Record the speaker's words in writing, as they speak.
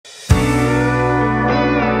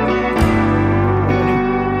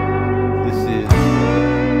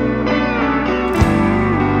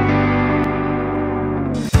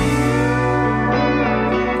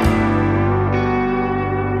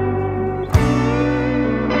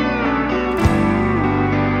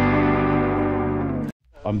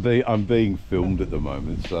I'm being filmed at the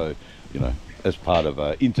moment, so you know, as part of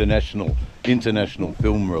an international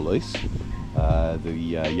film release, the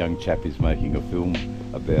young chap is making a film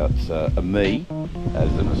about me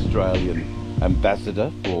as an Australian ambassador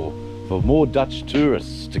for more Dutch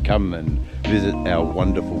tourists to come and visit our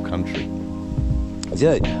wonderful country.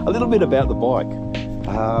 So, a little bit about the bike.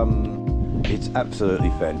 It's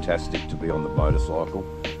absolutely fantastic to be on the motorcycle.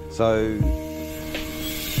 So,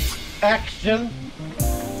 action!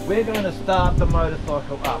 We're going to start the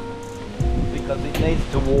motorcycle up because it needs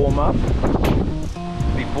to warm up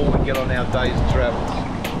before we get on our day's travels.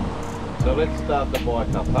 So let's start the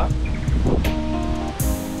bike up, huh?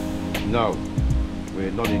 No,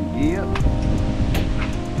 we're not in gear,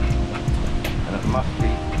 and it must be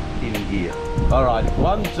in gear. All right,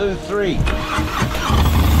 1, 2, 3.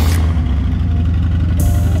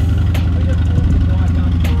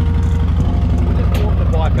 We'll just walk the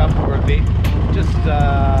bike up for a bit, just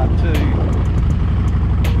two.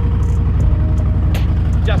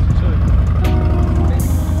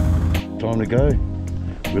 Time to go.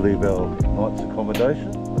 We leave our night's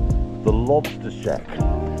accommodation. The Lobster Shack.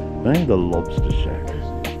 Eh? The Lobster Shack.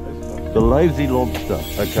 The Lazy Lobster.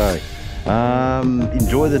 Okay.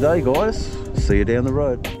 Enjoy the day, guys. See you down the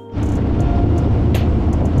road.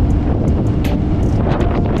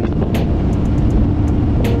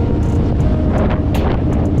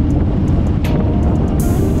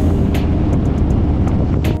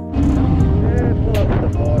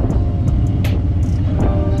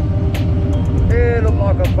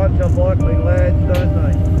 Bunch of likely lads, don't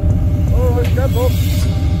they? Oh, come up.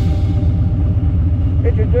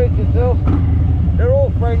 Introduce yourself. They're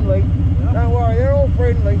all friendly. Yep. Don't worry, they're all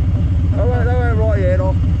friendly. They won't write your head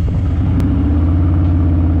off.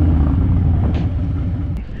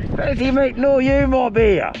 Fancy meeting all you, my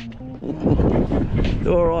beer.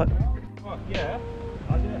 All right. Oh, yeah,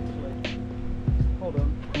 I do actually. Hold on.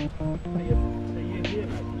 Are you here,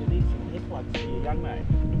 mate? You need some earplugs for your young mate.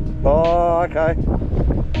 Oh, okay.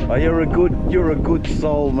 Oh, you're a good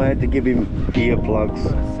soul, man, to give him earplugs.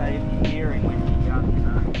 You've got to save your hearing when you're young, you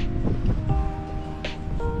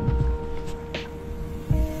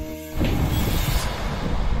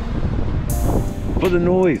know. For the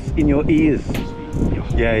noise in your ears.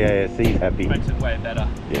 Yeah, see, he's happy. Makes it way better.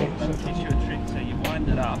 Yeah. I'll teach you a trick. So you wind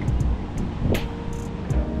it up.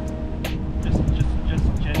 Just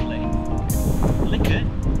gently. Lick it,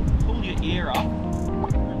 pull your ear up,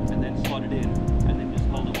 and then slot it in. And then just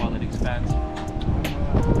hold it while it expands.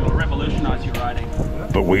 It'll revolutionise your riding.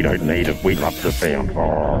 But we don't need it. We love the sound.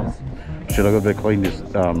 Oh. Should I go back clean this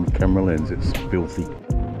camera lens? It's filthy.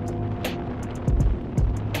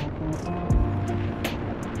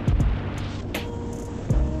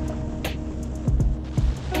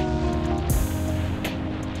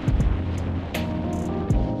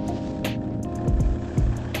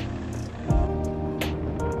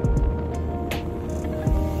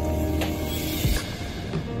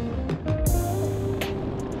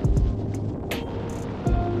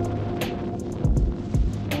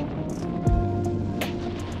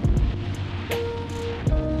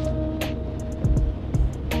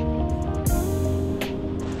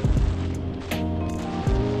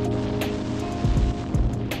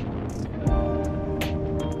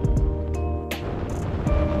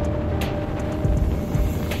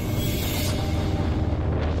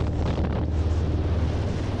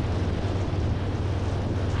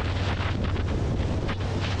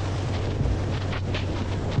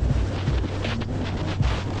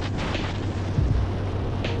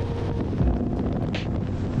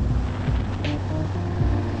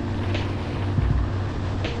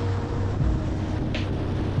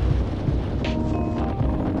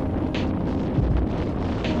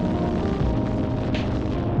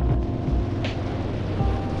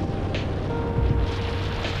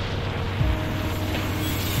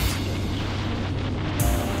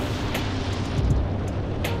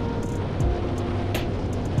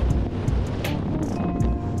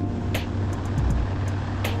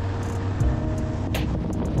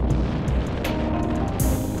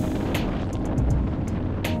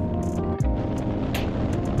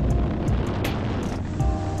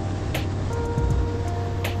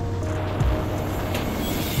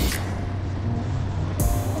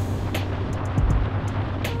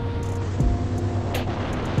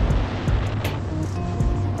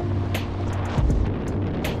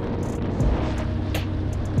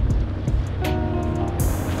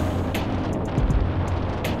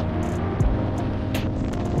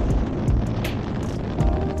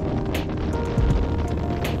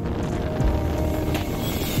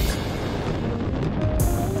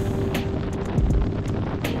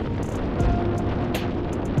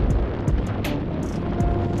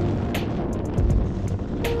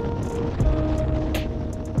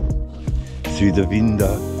 through the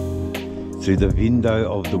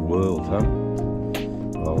window of the world, huh?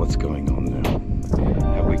 Oh, what's going on now?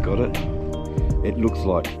 Have we got it? It looks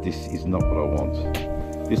like this is not what I want.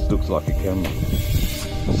 This looks like a camera.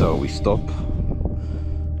 So we stop.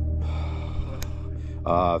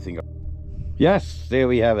 I think. Yes, there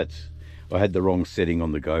we have it. I had the wrong setting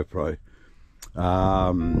on the GoPro.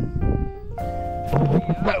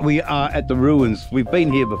 But we are at the ruins. We've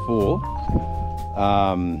been here before.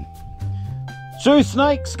 Shoo,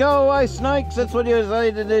 snakes, go away, snakes. That's what you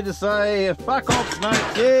need to say. Fuck off,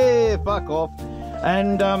 snakes. Yeah, fuck off.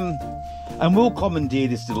 And we'll commandeer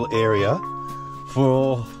this little area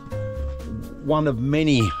for one of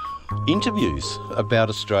many interviews about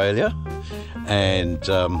Australia. And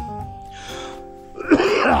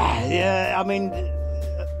yeah, I mean,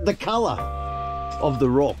 the colour of the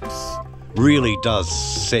rocks really does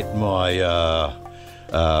set my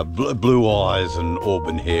blue eyes and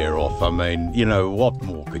auburn hair off. I mean, you know, what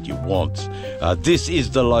more could you want? This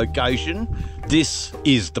is the location, this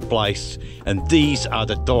is the place, and these are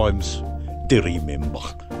the times to remember.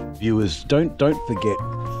 Viewers, don't forget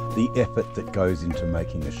the effort that goes into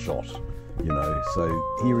making a shot, you know. So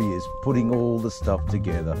here he is putting all the stuff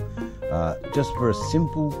together just for a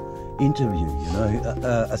simple interview, you know,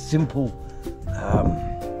 a simple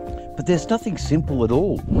but there's nothing simple at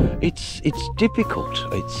all. It's difficult.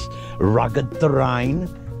 It's rugged terrain.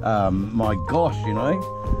 My gosh, you know.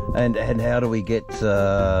 And how do we get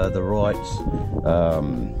the right?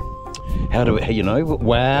 How do we? You know?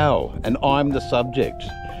 Wow. And I'm the subject.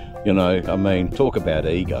 You know. I mean, talk about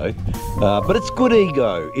ego. But it's good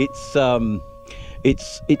ego.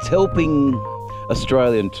 It's helping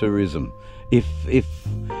Australian tourism.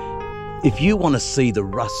 If you want to see the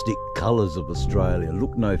rustic colours of Australia,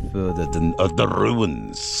 look no further than the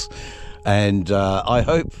ruins. And I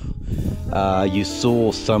hope you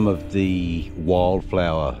saw some of the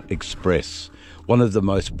Wildflower Express, one of the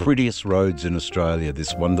most prettiest roads in Australia,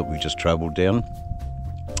 this one that we just travelled down.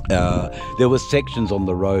 There were sections on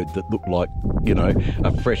the road that looked like, you know,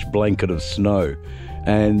 a fresh blanket of snow.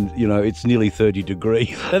 And, you know, it's nearly 30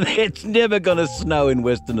 degrees and it's never going to snow in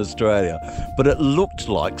Western Australia. But it looked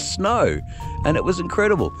like snow and it was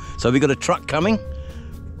incredible. So we got a truck coming.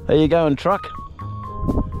 How you going, truck?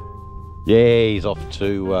 Yeah, he's off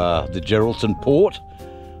to the Geraldton port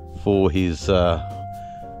for his... Yeah,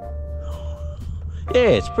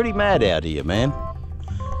 it's pretty mad out here, man.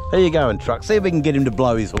 How you going, truck? See if we can get him to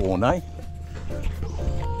blow his horn, eh?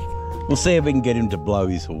 We'll see if we can get him to blow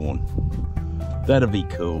his horn. That'd be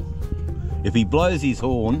cool. If he blows his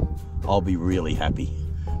horn, I'll be really happy.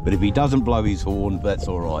 But if he doesn't blow his horn, that's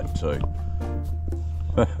all right too.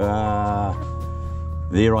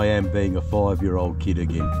 There I am being a 5-year-old kid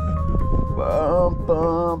again. Bum,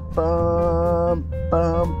 bum, bum,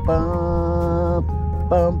 bum, bum,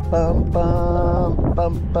 bum, bum, bum,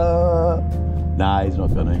 bum, bum. Nah, he's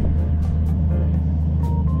not gonna.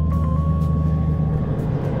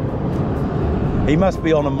 He must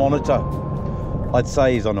be on a monitor. I'd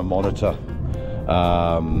say he's on a monitor.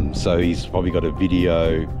 So he's probably got a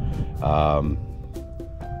video. Was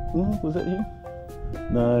that him?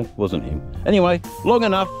 No, it wasn't him. Anyway, long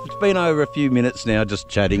enough. It's been over a few minutes now, just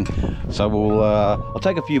chatting. So I'll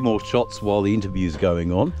take a few more shots while the interview's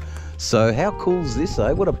going on. So how cool is this,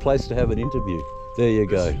 eh? What a place to have an interview. There you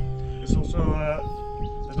go. It's also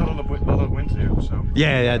there's not a lot of wind here, so.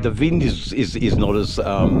 Yeah, the wind is not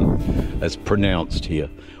as pronounced here.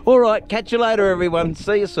 All right, catch you later, everyone.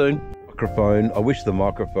 See you soon. Microphone. I wish the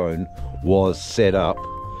microphone was set up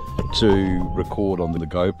to record on the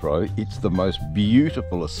GoPro. It's the most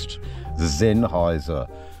beautifulest Sennheiser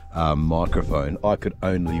microphone. I could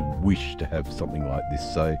only wish to have something like this.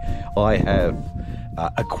 So I have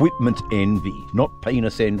equipment envy, not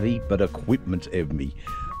penis envy, but equipment envy.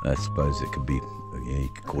 I suppose it could be. Yeah, you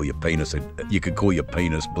could call your penis. You could call your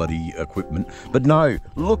penis bloody equipment. But no,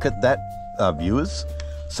 look at that, viewers.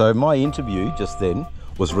 So my interview just then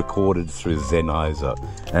was recorded through Sennheiser,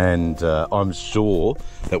 and I'm sure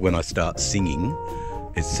that when I start singing,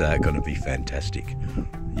 it's going to be fantastic.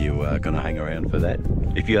 You are going to hang around for that.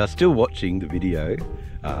 If you are still watching the video,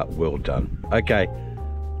 well done. Okay,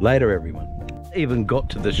 later everyone. Even got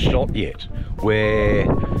to the shot yet where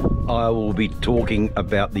I will be talking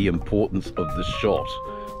about the importance of the shot,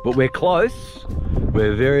 but we're close.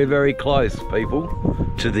 We're very, very close, people,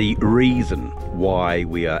 to the reason why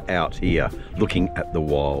we are out here looking at the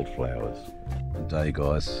wildflowers. Good day,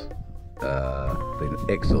 guys. Been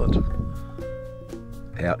excellent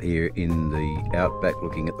out here in the outback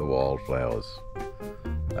looking at the wildflowers.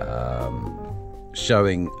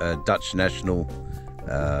 Showing Dutch National,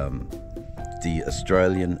 the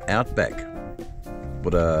Australian outback.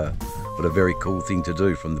 What a very cool thing to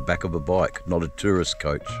do from the back of a bike, not a tourist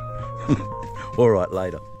coach. All right,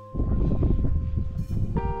 later.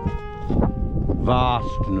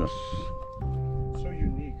 Vastness. So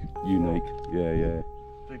unique. Unique, yeah, yeah.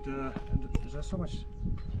 Like there's not so much,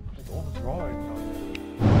 like all the drawings on it.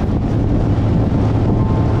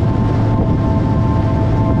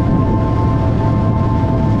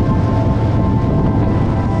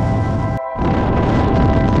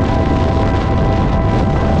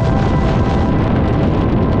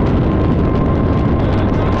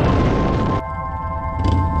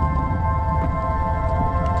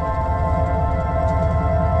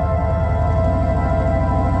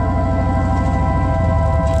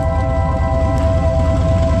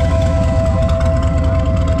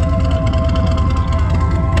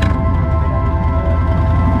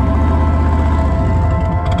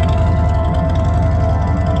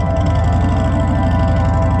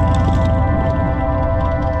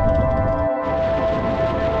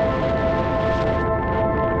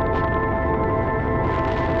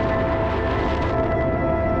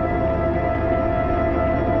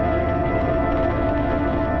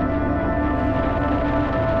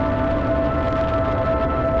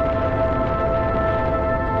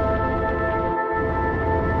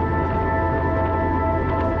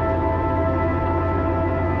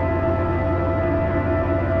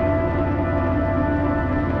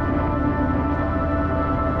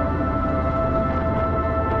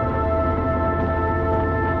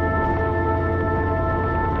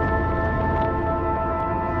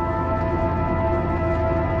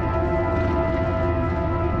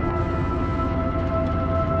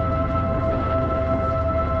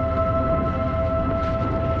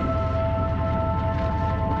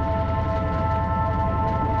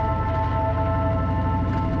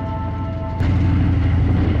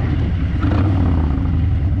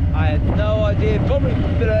 Probably a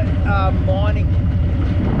bit of mining.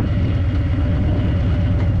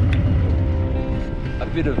 A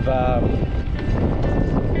bit of stuff.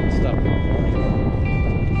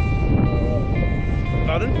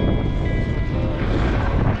 Pardon?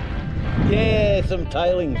 Yeah, some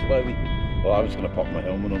tailings, baby. Oh, I'm just going to pop my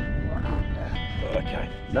helmet on. Okay,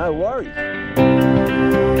 no worries.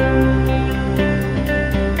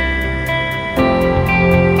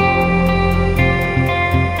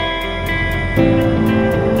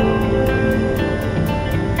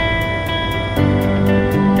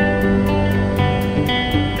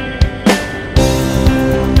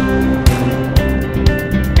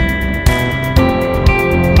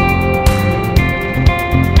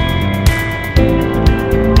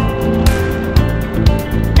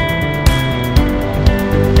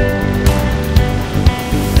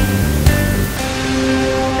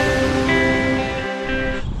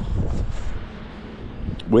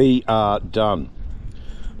 We are done.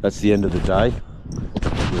 That's the end of the day.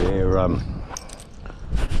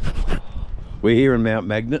 We're here in Mount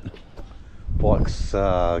Magnet. Bike's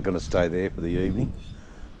going to stay there for the evening.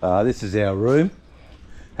 This is our room.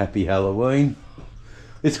 Happy Halloween.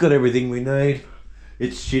 It's got everything we need.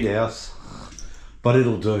 It's shit house, but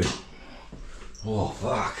it'll do. Oh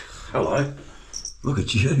fuck! Hello. Look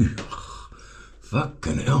at you.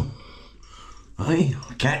 Fucking hell. Hey,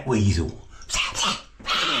 cat weasel.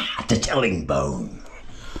 The telling bone.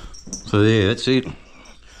 So yeah, that's it.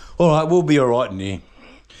 All right, we'll be all right in here.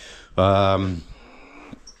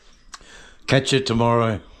 Catch you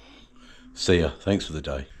tomorrow. See ya. Thanks for the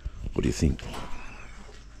day. What do you think?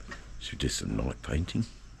 Should we do some night painting?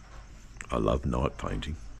 I love night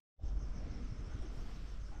painting.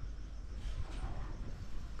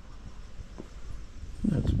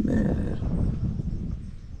 That's mad.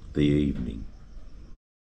 The evening.